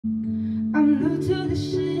new to the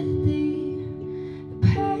city, the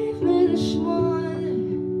pavement's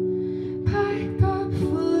worn, packed up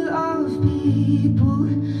full of people.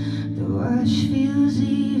 The rush feels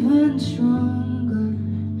even stronger.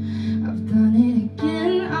 I've done it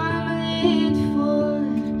again, I'm late for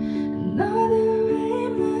another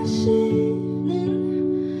aimless evening,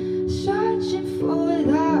 searching for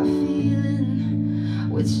that feeling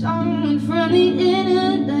with someone from the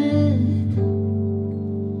internet.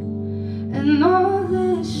 And all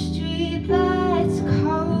the street lights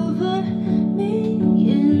cover me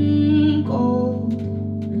in gold.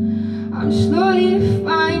 I'm slowly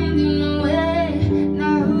finding my way,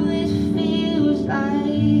 now it feels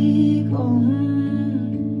like home.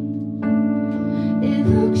 It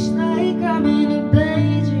looks like I'm in a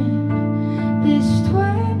daydream. This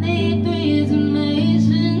 23 is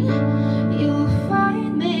amazing. You'll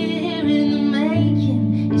find me here in the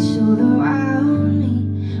making. It's all around me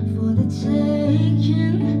for the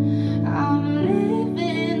taking. I'm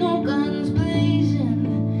living, no guns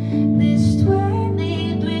blazing. This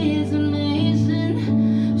 23 is amazing.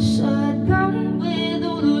 So done with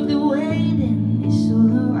all of the waiting. It's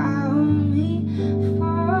all around me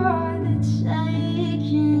for the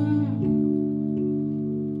taking.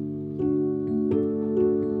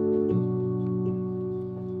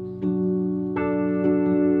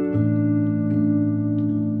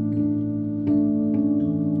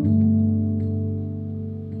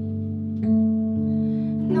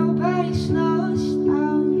 Nobody slows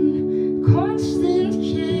down, constant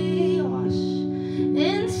chaos,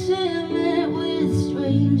 intimate with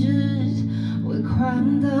strangers. We're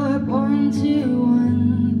crammed up onto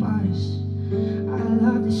one bus. I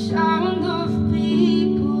love the sound of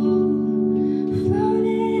people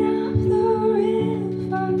floating up the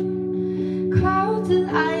river, clouds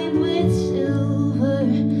aligned with silver,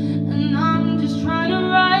 and I'm just trying to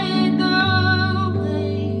ride the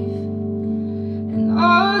wave. And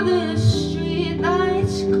all the street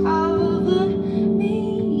lights cover me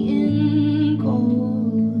in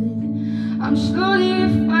gold. I'm slowly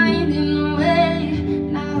finding my way,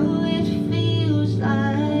 now it feels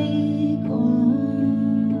like home.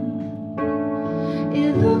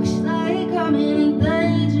 It looks like I'm in a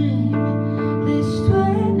daydream. This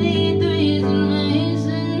 23 is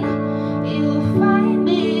amazing. You'll find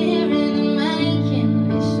me here in the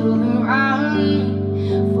making. It's all around me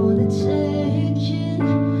for the taking.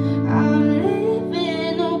 I'm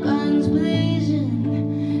living, no guns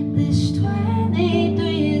blazing. This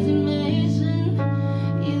 23 is amazing.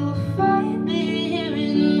 You'll find me here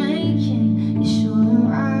in the making. It's all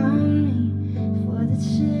around me for the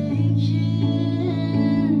taking.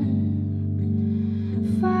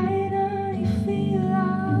 Finally feel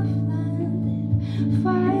I've landed.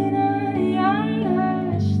 Finally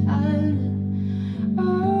understand it.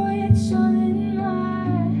 Oh, it's all in my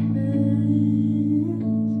hands.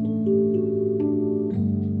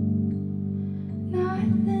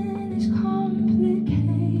 Nothing is complicated.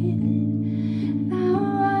 Now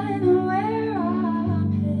I know where I'm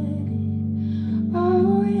headed.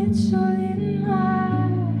 Oh, it's all in my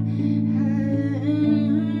hands.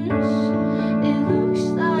 It looks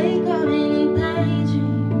like I'm in a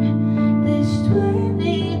daydream. This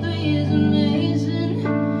 23 is amazing.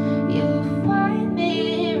 You'll find me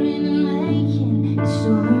here in the making. It's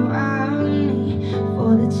all around me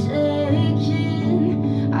for the taking.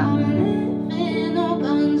 I'm living, no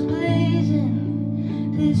guns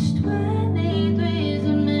blazing. This 23 is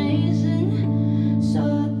amazing. So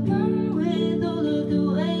done with all of the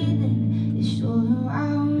waiting. It's all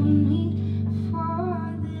around me for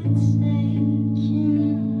the taking.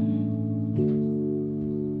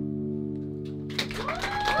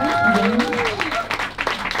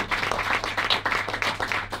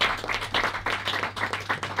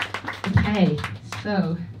 Okay,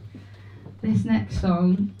 so this next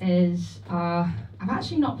song is, I've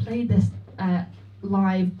actually not played this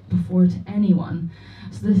live before to anyone,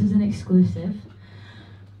 so this is an exclusive.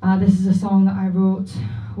 This is a song that I wrote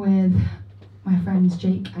with my friends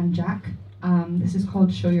Jake and Jack. This is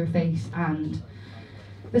called Show Your Face, and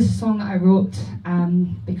this is a song that I wrote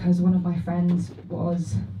because one of my friends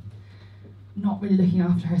was not really looking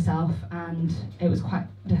after herself, and it was quite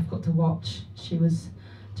difficult to watch. She was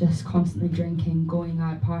just constantly drinking, going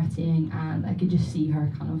out partying, and I could just see her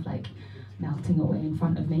kind of like melting away in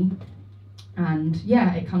front of me. And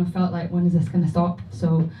yeah, it kind of felt like, when is this going to stop?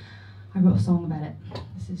 So I wrote a song about it.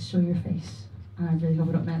 This is Show Your Face, and I really hope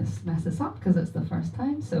I don't mess this up because it's the first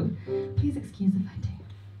time, so please excuse if I do.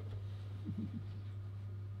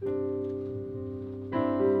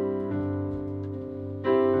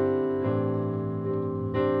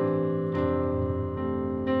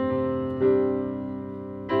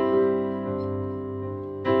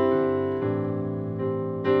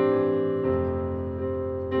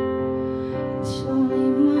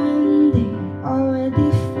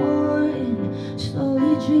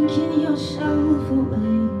 drinking yourself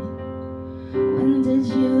away. When did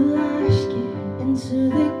you last get into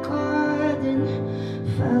the garden?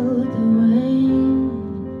 Felt the rain.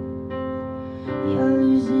 You're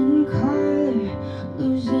losing color,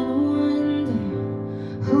 losing wonder.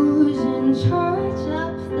 Who's in charge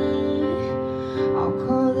up there? I'll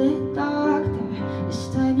call the doctor. This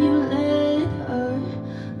time you let her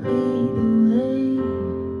lead the way.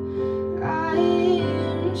 I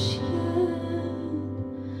am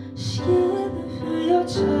scared of who you're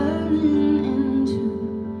turning into.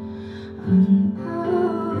 I'm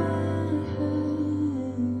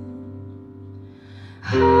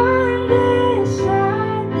decided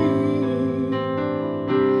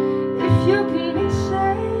if you can be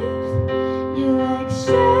saved. You're like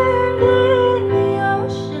sand in the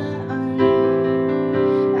ocean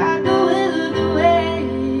at the will of the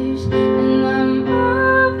waves, and I'm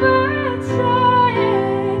overtired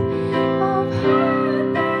of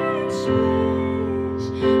heart and space.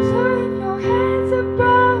 So if your head's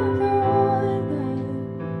above the water,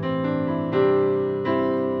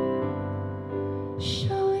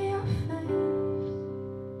 show your face.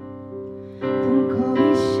 Don't call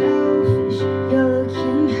me selfish, you're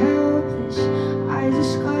looking helpless. Eyes are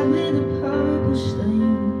scarred with a purple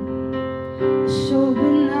stain. A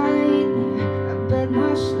sober nightmare, I bet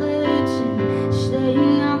my slips in,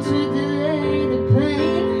 staying out to delay the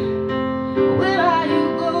pain. Where are you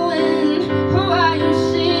going? Who are you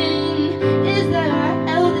seeing? Is there a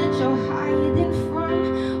hell that you're hiding from?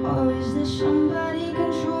 Or is there somebody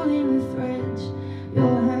controlling the threads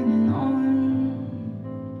you're hanging on?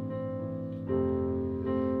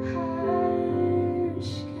 I'm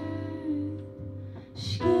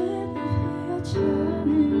scared of who you're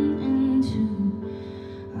turning into.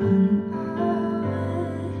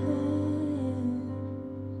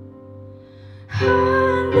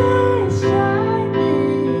 I'm decided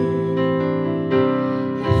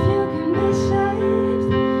if you can be saved.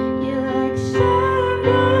 You're like sand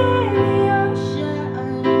in the ocean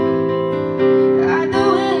at the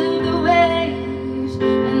will of the waves,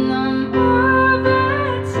 and I'm overtired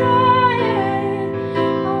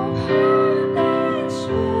of heart and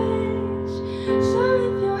space. So if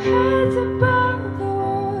your head's above the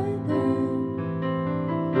water,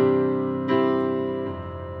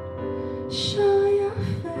 show your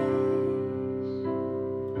face.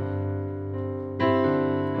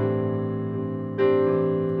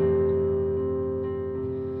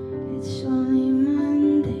 It's only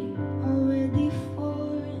Monday, already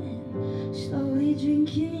foreign, slowly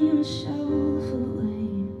drinking yourself away.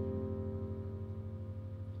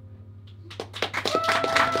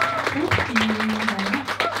 Thank you very much.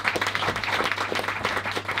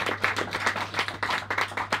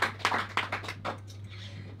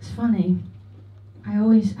 It's funny. I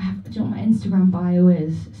have, do you know what my Instagram bio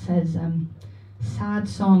is? It says sad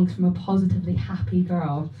songs from a positively happy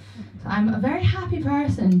girl. So I'm a very happy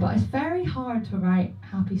person, but it's very hard to write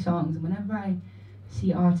happy songs. And whenever I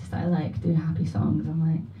see artists that I like do happy songs, I'm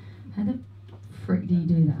like, how the frick do you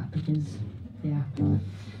do that? Because, yeah.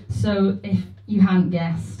 So if you hadn't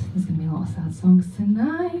guessed, there's going to be a lot of sad songs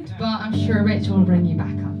tonight, but I'm sure Rachel will bring you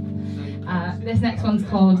back up. This next one's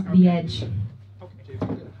called The Edge.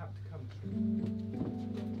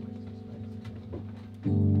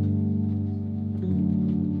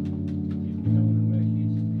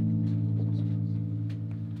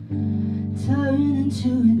 Turn to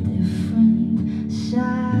a different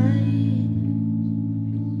side.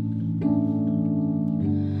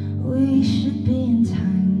 We should be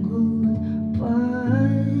entangled,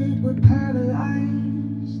 but we're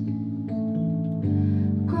paralyzed.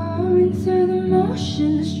 Going through the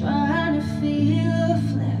motions, trying to feel a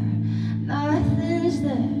flare. Nothing's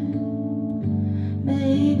there.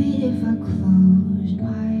 Maybe if I close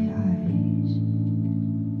my eyes,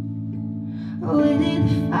 where did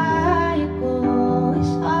the fire go?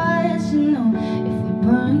 It's hard to know if we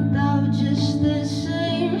burnt out just the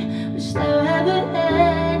same. Was there ever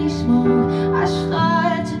any smoke? I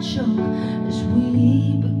start to choke as we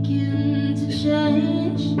begin to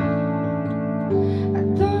change. I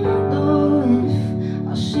don't know if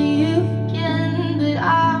I'll see you again, but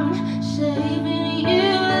I'm saving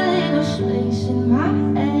you a little space in my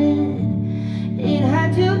head. It had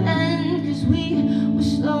to end, 'cause we were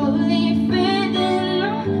slowly fading.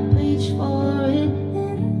 No page for it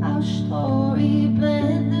in our story.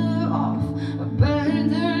 Better off,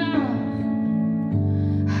 abandoned off.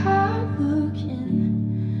 Hard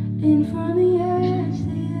looking in from the edge,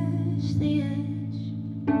 the edge, the edge.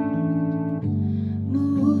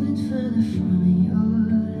 Moving further from your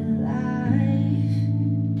life.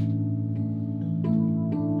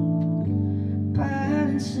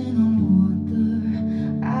 Balancing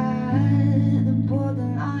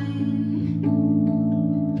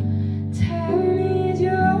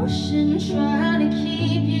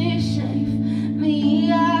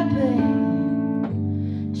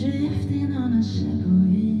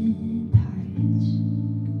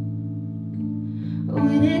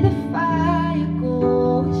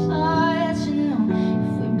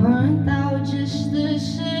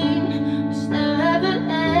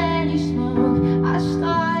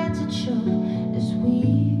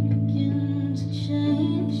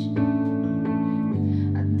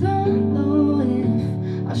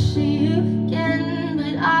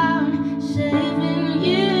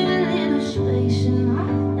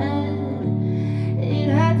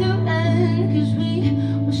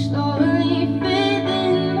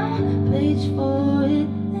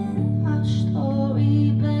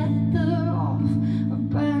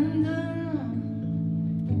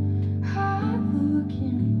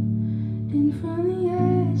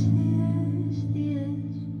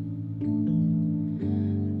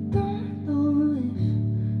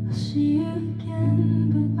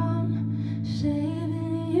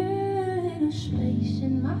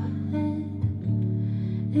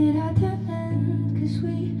it had to end, 'cause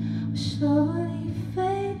we were slowly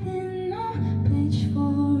fading on page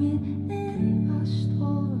 4 in our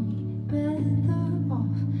story. Better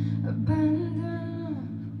off abandoned,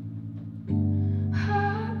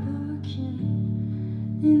 hard looking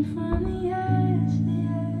in front of the years, the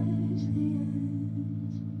years, the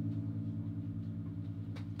years.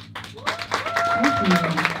 Thank you.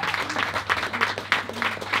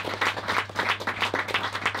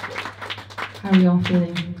 How are you all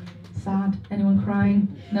feeling? Sad? Anyone crying?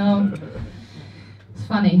 No? It's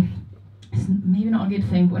funny. It's maybe not a good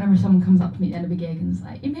thing, but whenever someone comes up to me at the end of a gig and is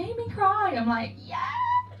like, "You made me cry," I'm like, yes!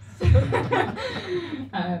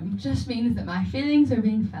 Just means that my feelings are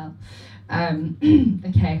being felt.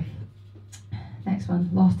 Okay. Next one,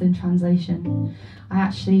 Lost in Translation. I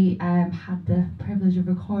actually had the privilege of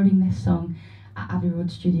recording this song at Abbey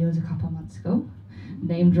Road Studios a couple of months ago.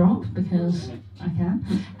 Name drop because I can.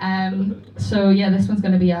 So yeah, this one's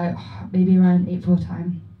going to be out maybe around April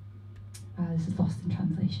time. This is Lost in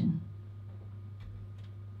Translation.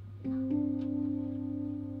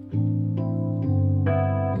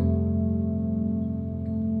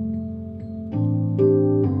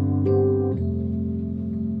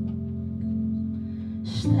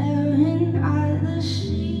 Staring at the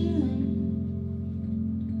ceiling,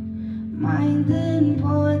 mind and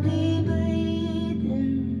body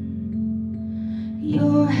bleeding.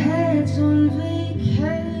 Your head's on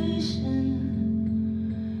vacation,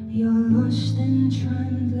 you're lost in translation.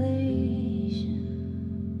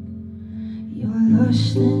 You're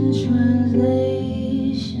lost in translation.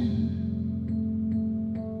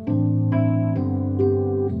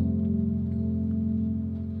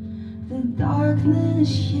 The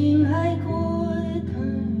darkness came like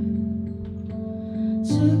water,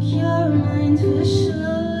 took your mind for shoulder.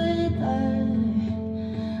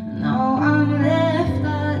 Now I'm left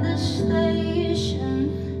at the station.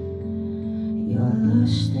 You're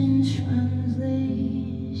lost in translation.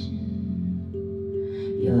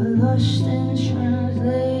 You're lost in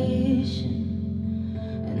translation.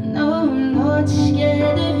 And no, I'm not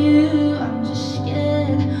scared of you, I'm just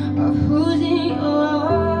scared of who's in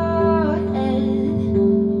your head.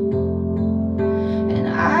 And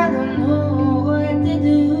I don't know what to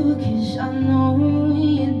do, 'cause I know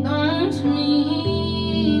you don't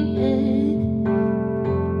mean it.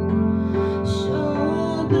 So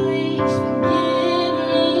please forgive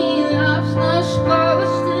me, love's not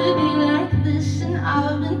supposed to be like this, and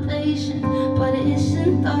I've been patient, but it's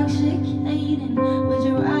intoxicating. We're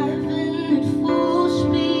driving at full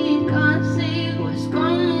speed, can't see what's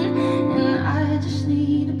coming, and I just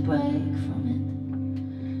need a break from it.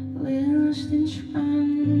 We're lost in translation.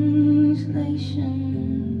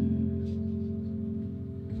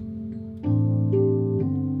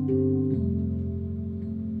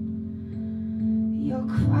 You're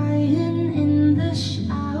crying in the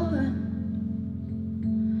shower.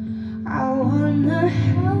 I wanna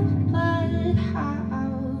help, but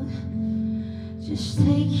how? Just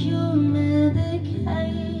take your medication.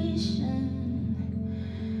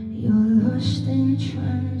 You're lost in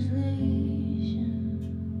translation.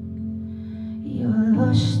 You're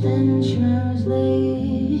lost in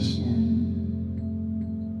translation.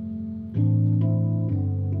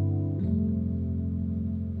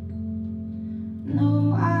 No,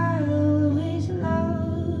 I'll always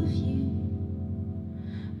love you,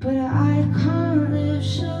 but I can't live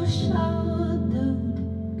so dude.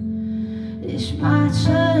 It's my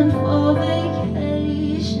turn for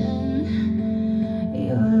vacation.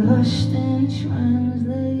 You're lost in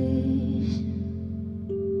translation.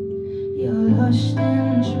 You're lost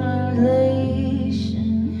in translation.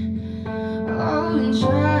 Oh, and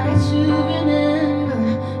try to remember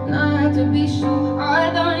not to be so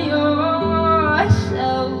hard on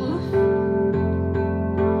yourself.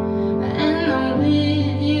 And I'm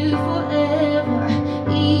with you forever,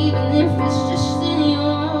 even if it's just in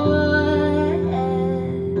your head.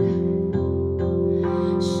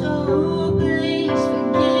 So please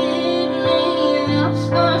forgive me, love's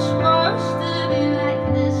not supposed to be like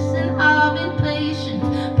this, and I've been patient,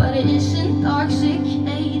 but it's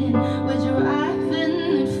intoxicating. We're driving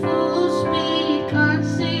at full speed, can't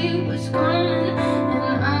see what's coming,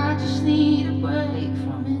 and I just need a break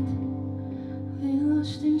from it. We're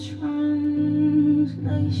lost in translation.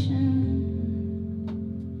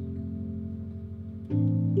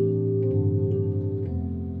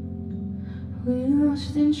 We're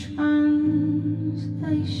lost in translation.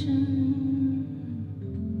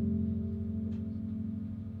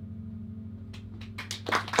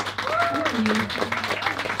 Thank you.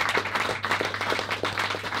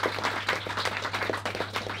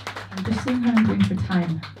 I'm just seeing how I'm doing for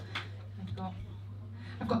time.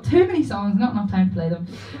 I've got too many songs, not enough time to play them.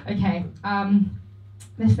 Okay,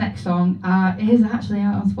 this next song is actually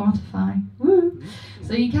out on Spotify. Woo!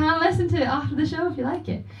 So you can listen to it after the show if you like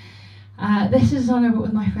it. This is a song I wrote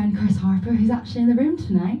with my friend Chris Harper, who's actually in the room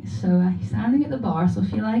tonight. So he's standing at the bar, so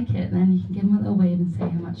if you like it, then you can give him a little wave and say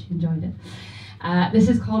how much you enjoyed it. This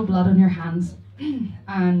is called Blood on Your Hands,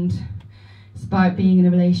 and it's about being in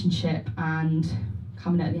a relationship and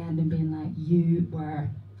coming at the end and being like, you were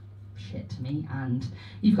shit to me and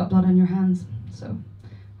you've got blood on your hands. So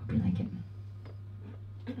hope you like it.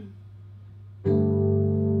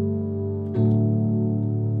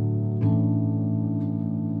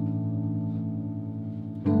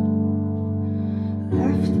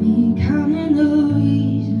 Left me counting the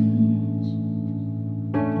reasons,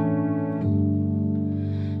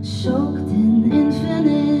 soaked in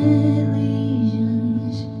infinite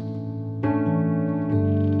lesions.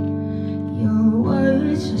 Your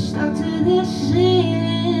words are stuck to the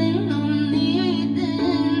ceiling, I'm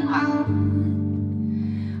needing out.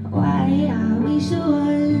 Why are we so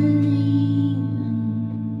uneven?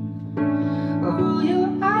 Oh, your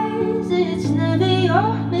eyes, it's never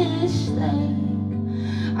your mistake.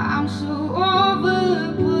 I'm so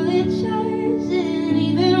over apologizing,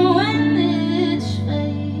 even when it's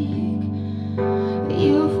fake.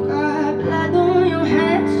 You've got blood on your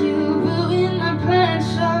hands, you ruined my plans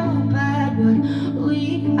so bad. What we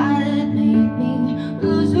had made me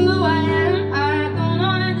lose who I am. I don't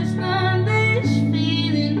understand this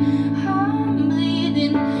feeling, I'm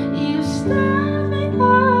bleeding. You starved me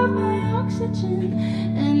of my oxygen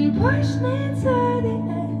and pushed me to the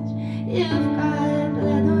edge. You've got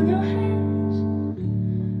blood on your hands,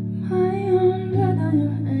 my own blood on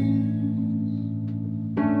your hands.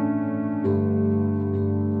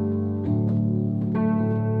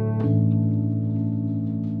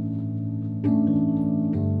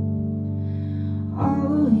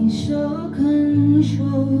 Always so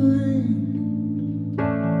controlling,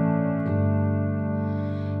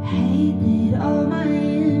 hated all my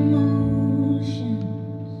emotions,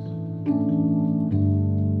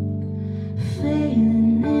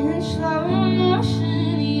 failing in slow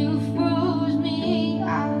motion. You froze me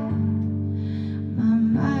out, my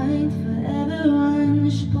mind forever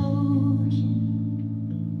unspoken.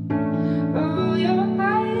 Oh, your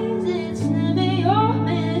eyes, it's never your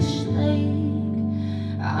mistake.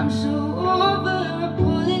 I'm so over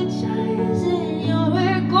apologizing, you're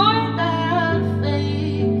going down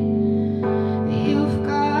fake. You've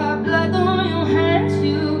got blood on your hands,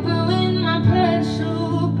 you ruined my plans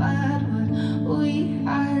so bad. What we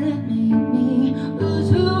had made me lose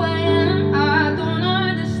who I am. I don't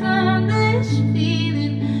understand this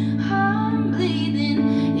feeling, I'm bleeding.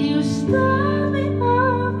 You starved me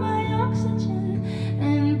of my oxygen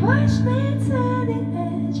and pushed me to the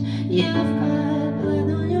edge. You've got blood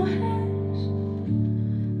on your hands,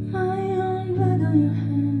 my own blood on your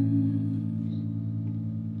hands.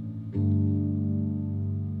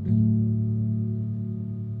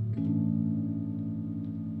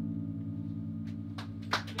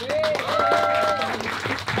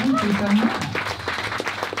 Thank you so much.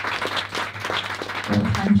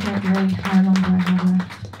 Little time check, really, how long do I have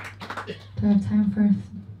left? Do I have time for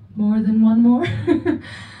more than one more?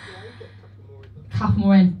 Couple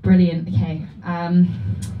more in, brilliant, okay.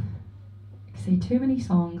 Say too many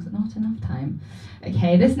songs, not enough time.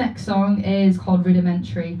 Okay, this next song is called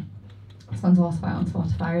Rudimentary. This one's also out on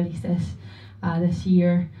Spotify. I released this this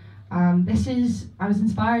year. I was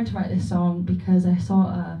inspired to write this song because I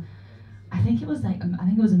saw I think it was a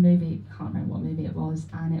movie, I can't remember what movie it was,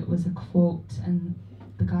 and it was a quote, and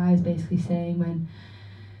the guy is basically saying, when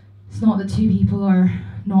it's not that two people are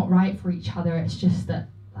not right for each other, it's just that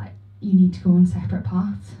like you need to go on separate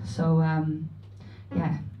paths. So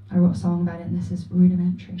yeah, I wrote a song about it, and this is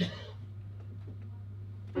Rudimentary.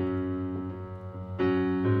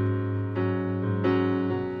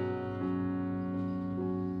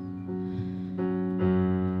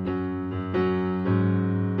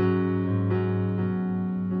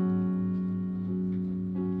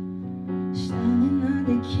 Standing at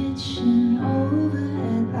the kitchen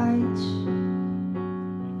overhead lights,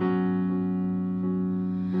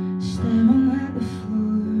 staring at the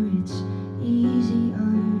floor, it's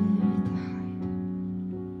easier to hide.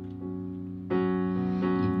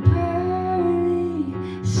 You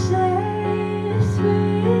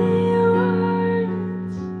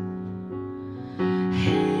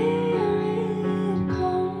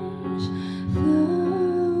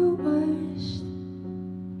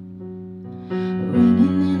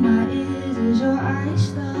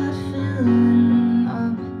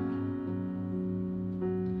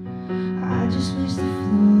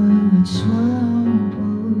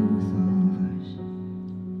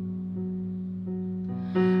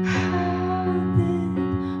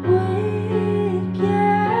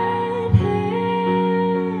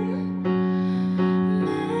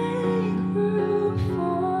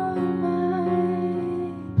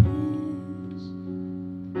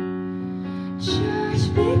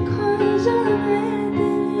 'cause I'm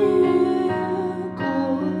letting you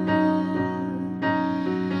go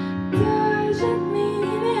doesn't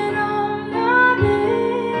mean that I'm not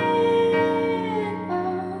in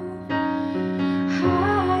love.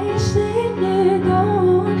 I said you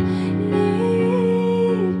don't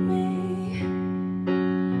need me.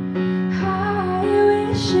 I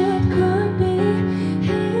wish it could be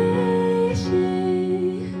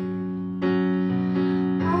easy.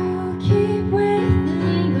 I'll keep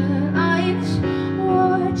within the lines,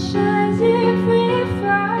 watch as if we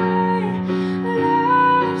fly.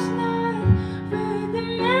 Love's not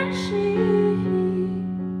rudimentary.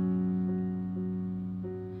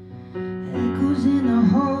 Echoes in the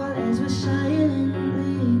hall as we're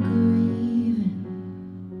silently grieving.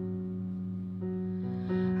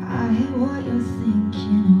 I hear what you're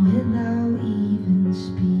thinking without even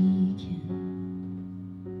speaking.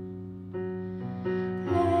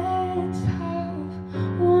 Let's have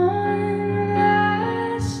one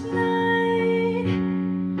last night.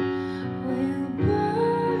 We'll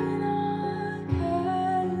burn our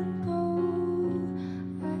candlelight.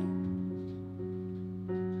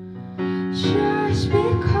 Just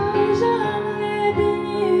because I'm letting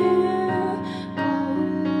you go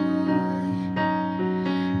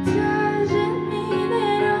doesn't mean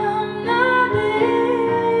that I'm not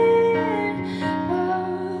in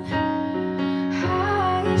love. I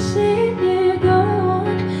said you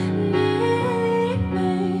don't need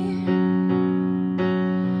me.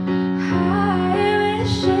 I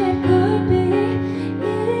wish it could be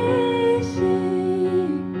easy.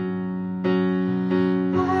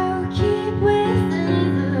 I'll keep within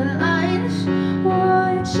the lines,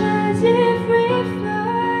 watch as if we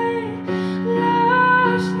fly.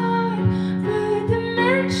 Love's not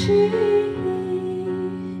rudimentary.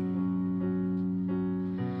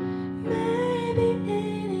 Maybe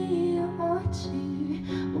in a year or two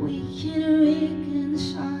we can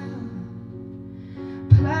reconcile.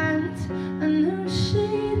 Plant a new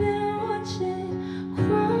seed and watch it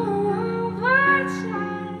grow over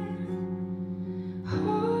time.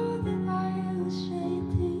 Hold it, I'll say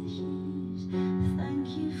dishes. Thank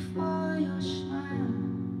you for your smile.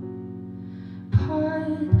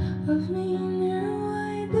 Part of me knew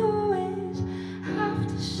I'd always have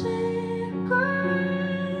to say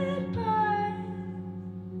goodbye.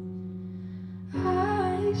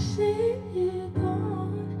 I said you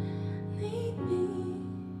don't need me.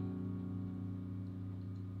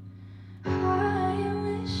 I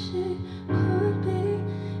wish it could be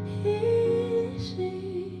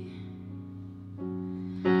easy.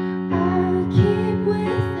 I'll keep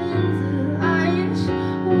within the lines,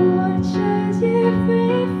 watch as if we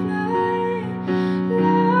fly.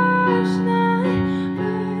 Love's not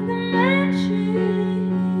rudimentary.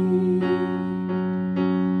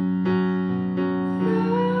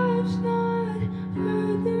 Love's not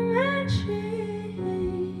rudimentary.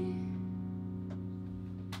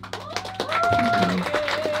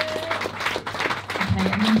 Okay,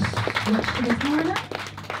 I'm going to switch to guitar now.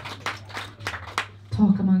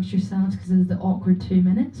 Talk amongst yourselves because there's the awkward 2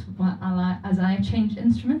 minutes as I change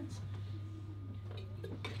instruments.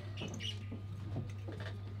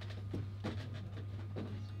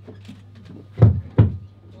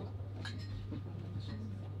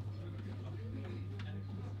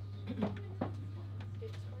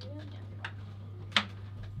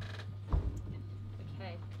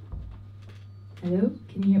 Okay. Hello,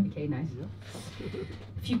 can you hear me? Okay, nice.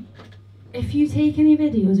 If you take any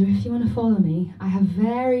videos or if you want to follow me, I have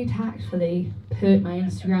very tactfully put my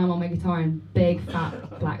Instagram on my guitar in big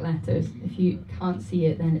fat black letters. If you can't see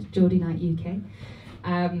it, then it's Jodie Night UK.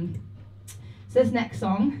 So this next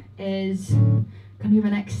song is going to be my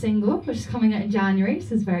next single, which is coming out in January,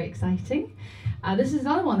 so it's very exciting. This is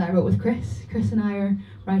another one that I wrote with Chris. Chris and I are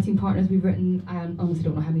writing partners. We've written, I honestly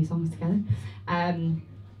don't know how many songs together.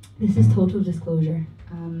 This is Total Disclosure.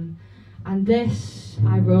 And this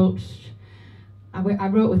I wrote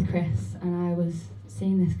with Chris, and I was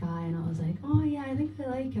seeing this guy and I was like, oh yeah, I think I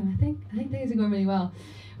like him. I think things are going really well.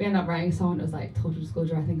 We ended up writing a song that was like, Total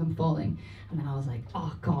Disclosure, I think I'm falling. And then I was like,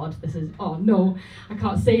 oh God, oh no, I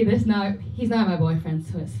can't say this now. He's now my boyfriend,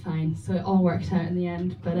 so it's fine. So it all worked out in the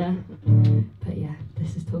end. But yeah,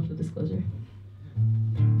 this is Total Disclosure.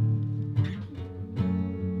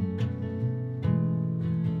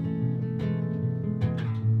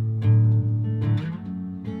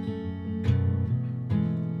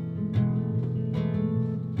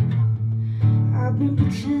 I've been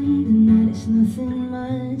pretending that it's nothing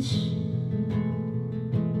much,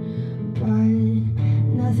 but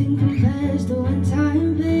nothing compares to when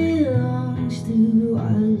time belongs to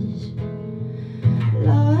us.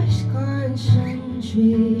 Lost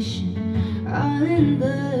concentration,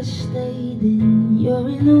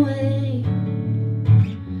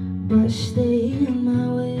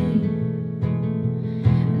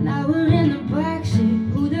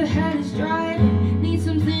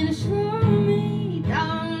 something to slow me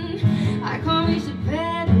down. I can't reach the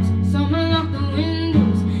pedals, someone lock the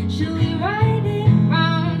windows. Should we ride it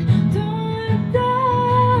round? Don't look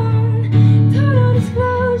down. Total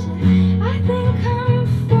disclosure, I think I'm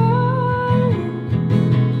falling.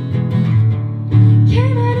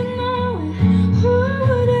 Came out of nowhere, who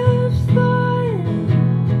would have thought it?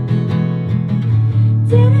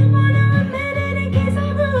 Didn't wanna admit it in case I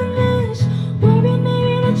ruined this. Worried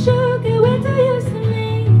maybe that you get way too used to me.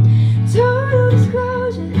 Total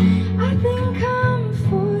disclosure, I think I'm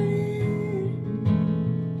falling.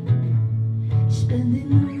 Spending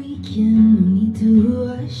the weekend, no need to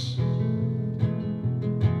rush.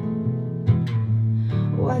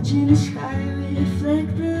 Watching the sky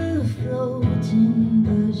reflect the floating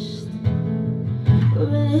dust.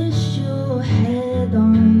 Rest your head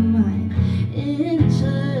on mine,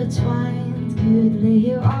 intertwined. Could lay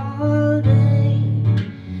here all day.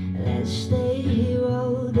 Let's stay here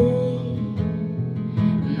all day.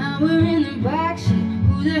 Now we're in the backseat.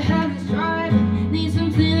 Who the hell is driving? Need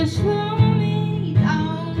something to slow me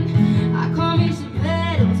down. I can't reach the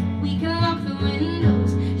pedals. We can lock the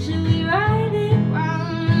windows. Should we ride it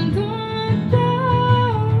round? Don't look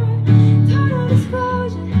down. Total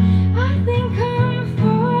disclosure, I think I'm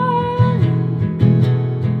falling.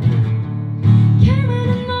 Came out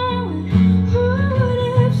of nowhere, who would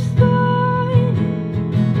have thought it?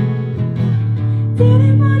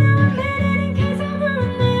 Didn't wanna admit it in case I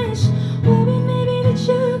ruined this. Worried maybe that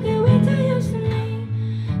you get way too used to me.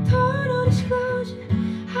 Total disclosure,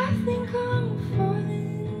 I think I'm falling.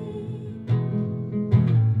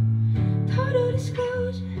 Total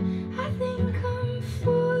disclosure, I think I'm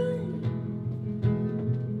falling.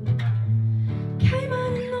 Came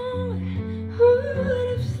out of nowhere, who would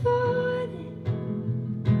have thought it?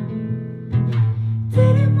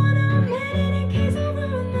 Didn't wanna admit it in case I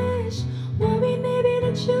ruined this. Worried maybe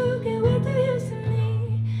that you get way too used to me.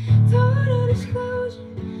 Total disclosure,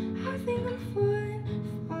 I think I'm falling,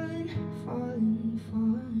 falling, falling,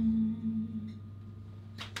 falling.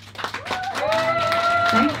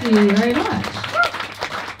 Thank you very much.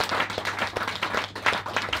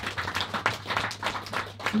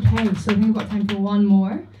 Okay, so I think we've got time for one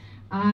more.